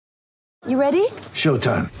You ready?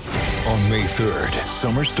 Showtime. On May 3rd,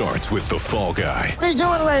 summer starts with The Fall Guy. Let's do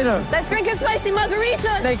it later. Let's drink a spicy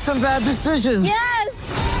margarita. Make some bad decisions. Yes!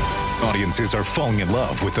 Audiences are falling in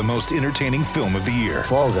love with the most entertaining film of the year.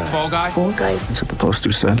 Fall Guy. Fall Guy? Fall guy. That's what the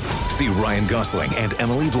poster said. See Ryan Gosling and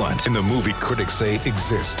Emily Blunt in the movie critics say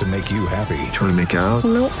exists to make you happy. Trying to make it out?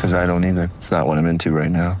 Nope. Because I don't either. It's not what I'm into right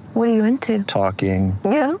now. What are you into? Talking.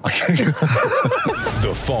 Yeah.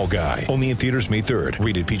 The Fall Guy. Only in theaters May 3rd.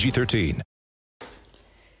 Rated PG-13.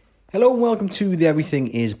 Hello and welcome to the Everything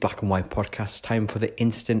is Black and White podcast. Time for the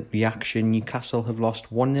instant reaction. Newcastle have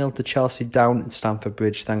lost 1-0 to Chelsea down at Stamford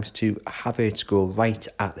Bridge thanks to a Havertz goal right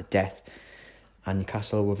at the death. And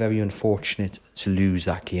Newcastle were very unfortunate to lose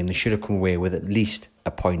that game. They should have come away with at least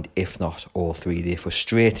a point, if not all three. They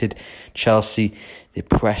frustrated Chelsea, they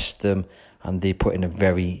pressed them, and they put in a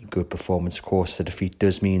very good performance. Of course, the defeat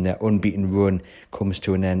does mean their unbeaten run comes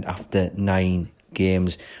to an end after 9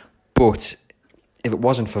 games. But if it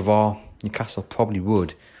wasn't for VAR, Newcastle probably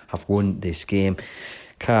would have won this game.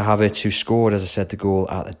 Kai Havertz, who scored, as I said, the goal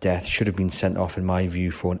at the death, should have been sent off, in my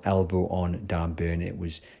view, for an elbow on Dan Burn. It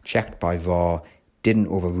was checked by VAR, didn't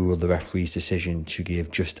overrule the referee's decision to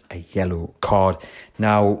give just a yellow card.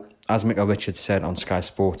 Now, as Michael Richards said on Sky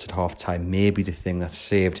Sports at half-time, maybe the thing that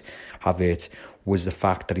saved Havertz was the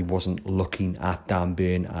fact that he wasn't looking at Dan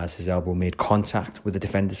Burn as his elbow made contact with the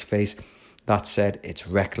defender's face. That said, it's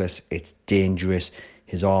reckless, it's dangerous,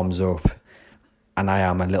 his arm's up, and I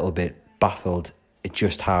am a little bit baffled at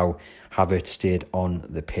just how Havertz stayed on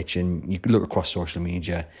the pitch. And you can look across social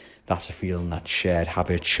media, that's a feeling that's shared.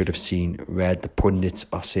 Havertz should have seen red, the pundits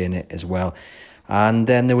are saying it as well. And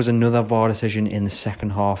then there was another VAR decision in the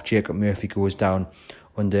second half. Jacob Murphy goes down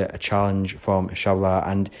under a challenge from Shaula,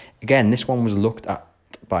 and again, this one was looked at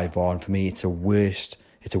by VAR, and for me, it's a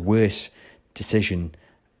worse decision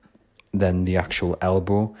than the actual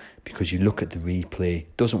elbow, because you look at the replay,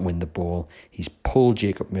 doesn't win the ball, he's pulled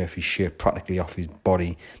Jacob Murphy's shirt practically off his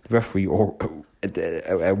body, the referee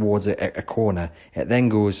awards a corner, it then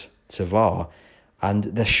goes to VAR, and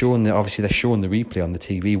they're showing the replay on the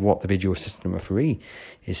TV, what the video assistant referee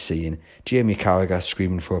is seeing. Jamie Carragher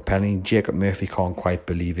screaming for a penalty, Jacob Murphy can't quite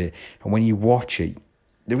believe it, and when you watch it,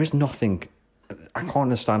 there is nothing. I can't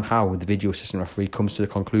understand how the video assistant referee comes to the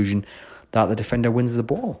conclusion that the defender wins the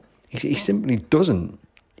ball. He simply doesn't.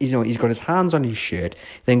 He's got his hands on his shirt,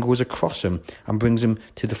 then goes across him and brings him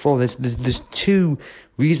to the floor. There's 2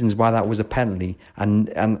 reasons why that was a penalty, and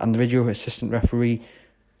the video assistant referee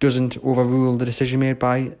doesn't overrule the decision made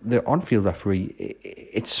by the on-field referee.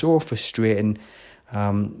 It's so frustrating.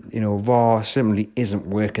 VAR simply isn't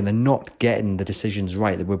working. They're not getting the decisions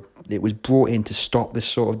right. It was brought in to stop this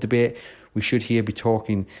sort of debate. We should here be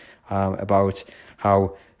talking about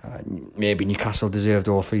how maybe Newcastle deserved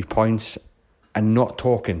all 3 points, and not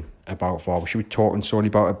talking about VAR. We should be talking solely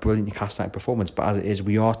about a brilliant Newcastle United performance, but as it is,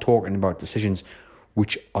 we are talking about decisions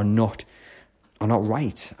which are not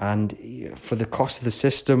right. And for the cost of the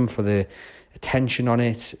system, for the attention on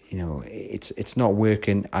it, it's not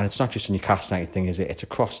working. And it's not just a Newcastle United thing, is it? It's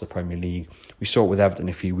across the Premier League. We saw it with Everton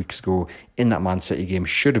a few weeks ago in that Man City game.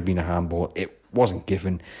 Should have been a handball. It wasn't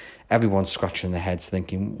given. Everyone's scratching their heads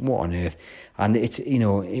thinking, what on earth? And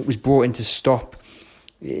it was brought in to stop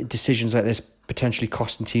decisions like this potentially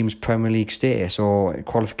costing teams Premier League status or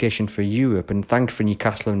qualification for Europe. And thankfully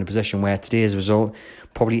Newcastle are in a position where today's result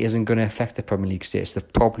probably isn't going to affect the Premier League status.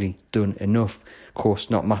 They've probably done enough. Of course,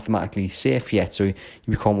 not mathematically safe yet, so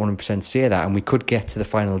you can't 100% say that. And we could get to the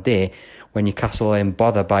final day when Newcastle are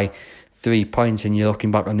bothered by 3 points, and you're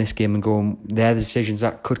looking back on this game and going, they're the decisions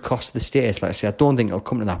that could cost the status. Like I say, I don't think it'll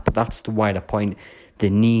come to that, but that's the wider point.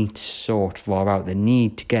 They need to sort VAR out. They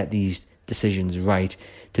need to get these decisions right.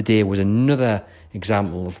 Today was another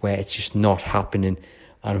example of where it's just not happening,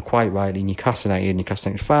 and quite rightly, Newcastle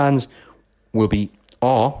United fans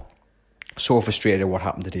are so frustrated at what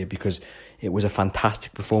happened today, because it was a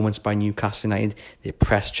fantastic performance by Newcastle United. They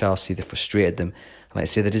pressed Chelsea, they frustrated them, and like I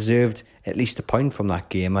say, they deserved at least a point from that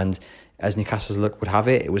game. And as Newcastle's luck would have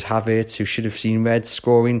it was Havertz who should have seen red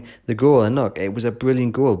scoring the goal. And look, it was a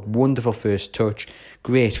brilliant goal, wonderful first touch,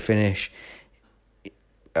 great finish.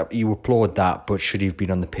 You applaud that, but should he have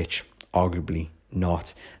been on the pitch? Arguably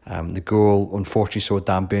not. The goal unfortunately saw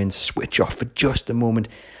Dan Burns switch off for just a moment.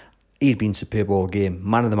 He'd been superb all game,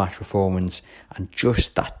 man of the match performance, and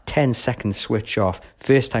just that 10-second switch off,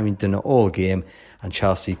 first time he'd done it all game, and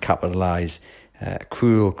Chelsea capitalise.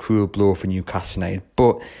 Cruel blow for Newcastle United.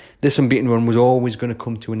 But this unbeaten run was always going to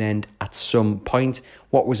come to an end at some point.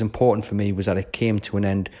 What was important for me was that it came to an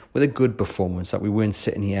end with a good performance, that we weren't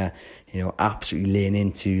sitting here, absolutely laying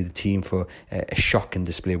into the team for a shocking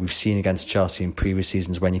display. We've seen against Chelsea in previous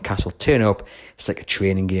seasons when Newcastle turn up, it's like a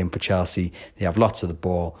training game for Chelsea. They have lots of the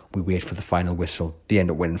ball, we wait for the final whistle, they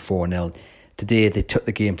end up winning 4-0. Today they took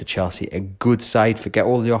the game to Chelsea, a good side, forget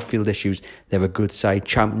all the off-field issues, they're a good side,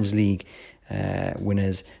 Champions League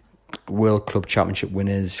winners, World Club Championship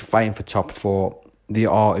winners, fighting for top 4. They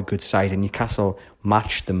are a good side, and Newcastle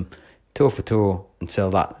matched them toe for toe until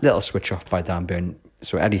that little switch off by Dan Burn.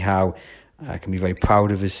 So Eddie Howe can be very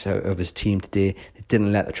proud of his team today. They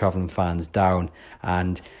didn't let the travelling fans down,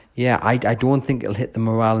 and I don't think it'll hit the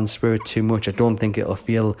morale and spirit too much. I don't think it'll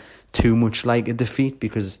feel too much like a defeat,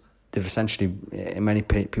 because they've essentially, in many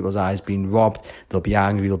people's eyes, been robbed. They'll be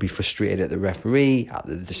angry, they'll be frustrated at the referee, at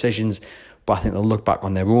the decisions, but I think they'll look back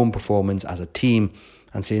on their own performance as a team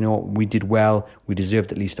and say, we did well, we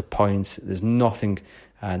deserved at least a point. There's nothing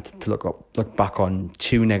to look back on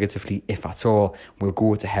too negatively, if at all. We'll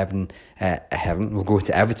go to we'll go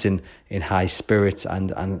to Everton in high spirits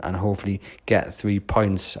and hopefully get 3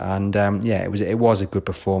 points. And it was a good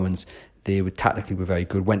performance. They were tactically very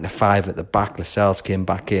good. Went to 5 at the back. Lascelles came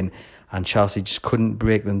back in, and Chelsea just couldn't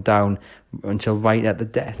break them down until right at the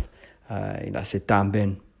death. I said, Dan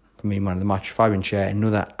Burn, for me, man of the match. Fabian Schär,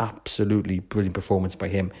 another absolutely brilliant performance by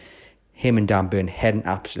him. Him and Dan Burn heading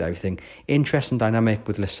absolutely everything. Interesting dynamic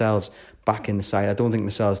with Lascelles back in the side. I don't think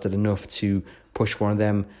Lascelles did enough to push one of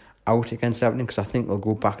them out against Everton, because I think they'll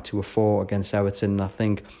go back to a 4 against Everton. And I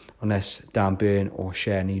think unless Dan Burn or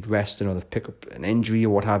Schär need rest or they've picked up an injury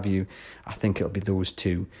or what have you, I think it'll be those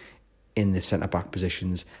two in the centre-back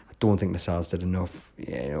positions. I don't think Lascelles did enough.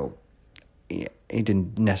 He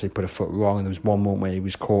didn't necessarily put a foot wrong, and there was one moment where he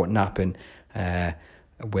was caught napping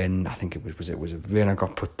when I think it was Werner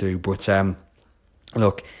got put through. But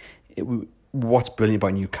look, what's brilliant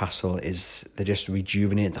about Newcastle is they're just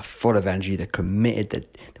rejuvenated, they're full of energy, they're committed,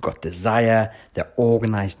 they've got desire, they're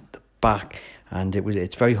organised at the back, and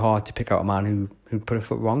it's very hard to pick out a man who put a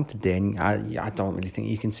foot wrong today, and I don't really think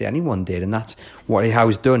you can say anyone did, and that's what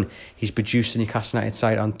Howe's done. He's produced the Newcastle United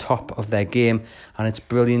side on top of their game, and it's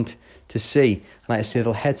brilliant to see. And like I say,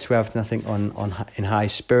 they'll head to Everton, I think, in high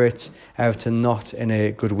spirits. Everton not in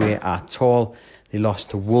a good way at all. They lost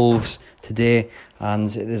to Wolves today, and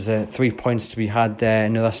there's 3 points to be had there.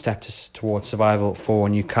 Another step towards survival for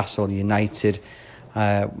Newcastle United.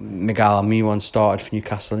 Miguel Almiron started for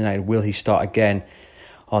Newcastle United. Will he start again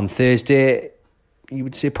on Thursday? You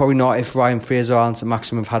would say probably not, if Ryan Fraser and St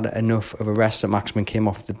Maximin have had enough of a rest. St Maximin came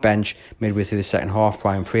off the bench midway through the second half.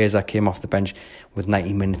 Ryan Fraser came off the bench with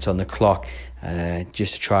 90 minutes on the clock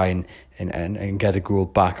just to try and get a goal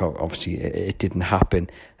back. Obviously, it didn't happen.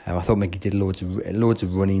 I thought Mickey did loads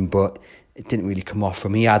of running, but it didn't really come off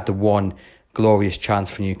from him. He had the one glorious chance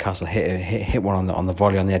for Newcastle, hit one on the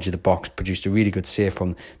volley on the edge of the box, produced a really good save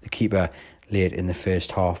from the keeper late in the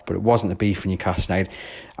first half, but it wasn't to be for Newcastle United.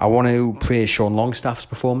 I want to praise Sean Longstaff's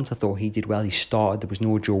performance. I thought he did well. He started. There was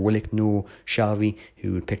no Joe Willock, no Shelvey,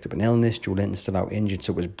 who had picked up an illness. Joe Linton still out injured,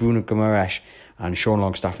 so it was Bruno Guimaraes and Sean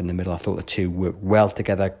Longstaff in the middle. I thought the two worked well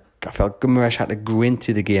together. I felt Guimaraes had to go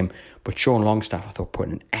into the game, but Sean Longstaff, I thought, put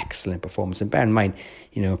in an excellent performance. And bear in mind,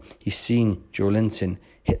 he's seen Joe Linton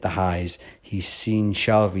hit the highs. He's seen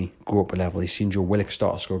Shelvey go up a level. He's seen Joe Willock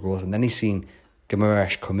start to score goals, and then he's seen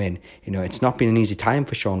Guimaraes come in. It's not been an easy time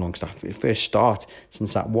for Sean Longstaff. His first start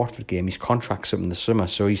since that Watford game. His contract's up in the summer,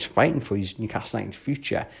 so he's fighting for his Newcastle United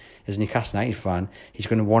future. As a Newcastle United fan, he's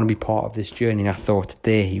going to want to be part of this journey, and I thought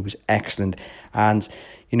today he was excellent. And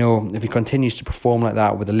if he continues to perform like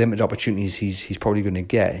that with the limited opportunities he's probably going to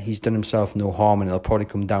get, he's done himself no harm, and it'll probably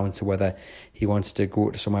come down to whether he wants to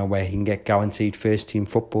go to somewhere where he can get guaranteed first team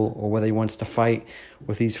football, or whether he wants to fight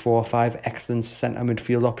with these 4 or 5 excellent centre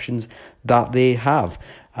midfield options that they have.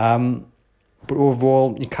 But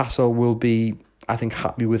overall, Newcastle will be, I think,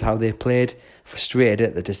 happy with how they played, frustrated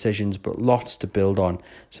at the decisions, but lots to build on.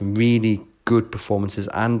 Some really good performances,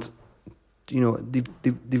 and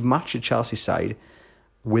they've matched the Chelsea side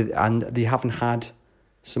and they haven't had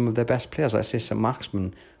some of their best players. Like I say, St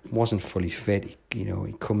Maximin wasn't fully fit. He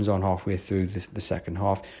comes on halfway through the second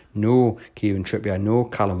half. No Kieran Trippier, no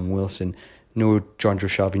Callum Wilson, no John Joe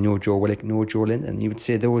Shelvey, no Joe Willock, no Joe Linton. You would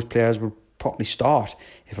say those players would probably start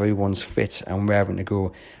if everyone's fit and raring to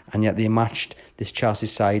go. And yet they matched this Chelsea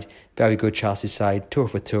side, very good Chelsea side, toe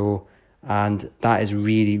for toe. And that is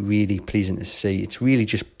really, really pleasing to see. It's really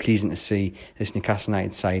just pleasing to see this Newcastle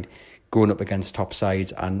United side going up against top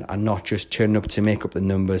sides and not just turning up to make up the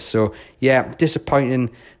numbers. So, yeah, disappointing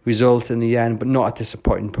result in the end, but not a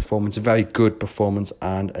disappointing performance. A very good performance,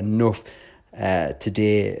 and enough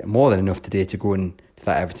today, more than enough today, to go into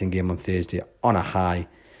that Everton game on Thursday on a high.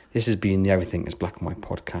 This has been the Everything is Black and White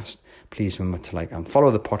podcast. please remember to like and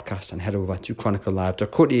follow the podcast and head over to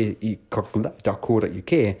chroniclelive.co.uk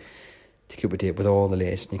to keep up to date with all the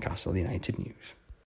latest Newcastle United news.